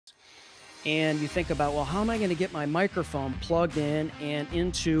and you think about, well, how am I going to get my microphone plugged in and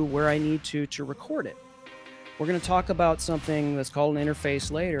into where I need to record it? We're going to talk about something that's called an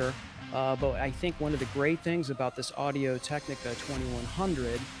interface later, but I think one of the great things about this Audio-Technica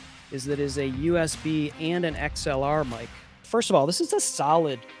 2100 is that it is a USB and an XLR mic. First of all, this is a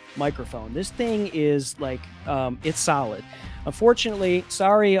solid microphone. This thing is like, it's solid. Unfortunately,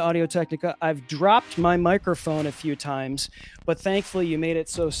 sorry, Audio-Technica, I've dropped my microphone a few times, but thankfully you made it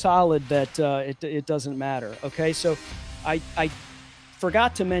so solid that it doesn't matter. Okay, so I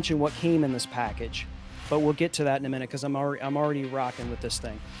forgot to mention what came in this package, but we'll get to that in a minute because I'm already rocking with this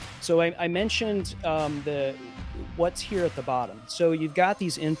thing. So I mentioned what's here at the bottom. So you've got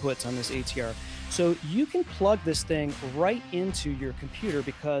these inputs on this ATR. So you can plug this thing right into your computer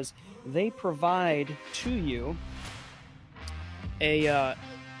because they provide to you a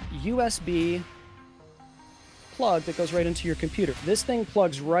USB plug that goes right into your computer. This thing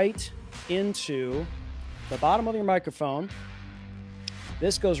plugs right into the bottom of your microphone.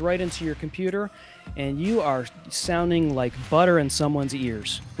 This goes right into your computer, and you are sounding like butter in someone's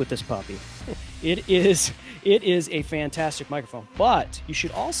ears with this puppy. It is a fantastic microphone, but you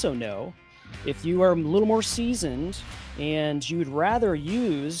should also know, if you are a little more seasoned and you'd rather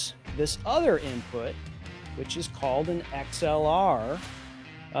use this other input, which is called an XLR,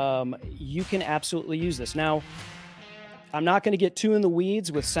 you can absolutely use this. Now, I'm not going to get too in the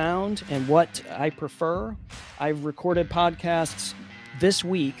weeds with sound and what I prefer. I've recorded podcasts this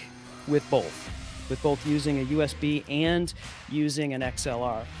week with both using a USB and using an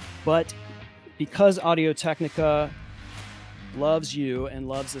XLR. But because Audio-Technica loves you and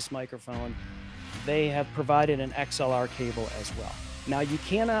loves this microphone, they have provided an XLR cable as well. Now, you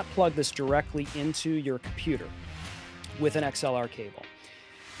cannot plug this directly into your computer with an XLR cable.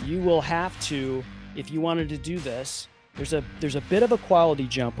 You will have to, if you wanted to do this, there's a bit of a quality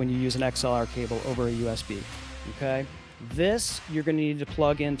jump when you use an XLR cable over a USB, okay? This you're going to need to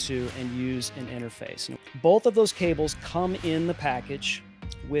plug into and use an interface. Both of those cables come in the package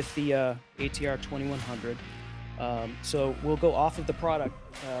with the ATR2100. So we'll go off of the product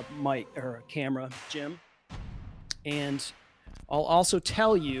mic or camera, Jim, and I'll also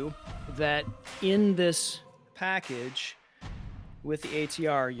tell you that in this package with the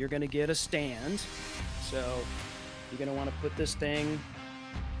ATR, you're going to get a stand. So you're going to want to put this thing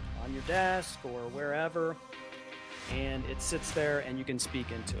on your desk or wherever, and it sits there and you can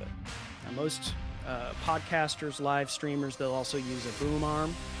speak into it. Now, most podcasters, live streamers, they'll also use a boom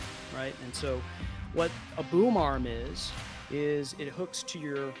arm, right? And so what a boom arm is it hooks to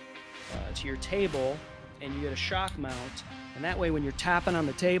your table, and you get a shock mount, and that way when you're tapping on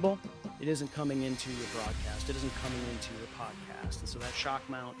the table, it isn't coming into your broadcast, it isn't coming into your podcast. And so that shock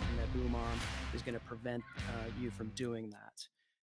mount and that boom arm is going to prevent you from doing that.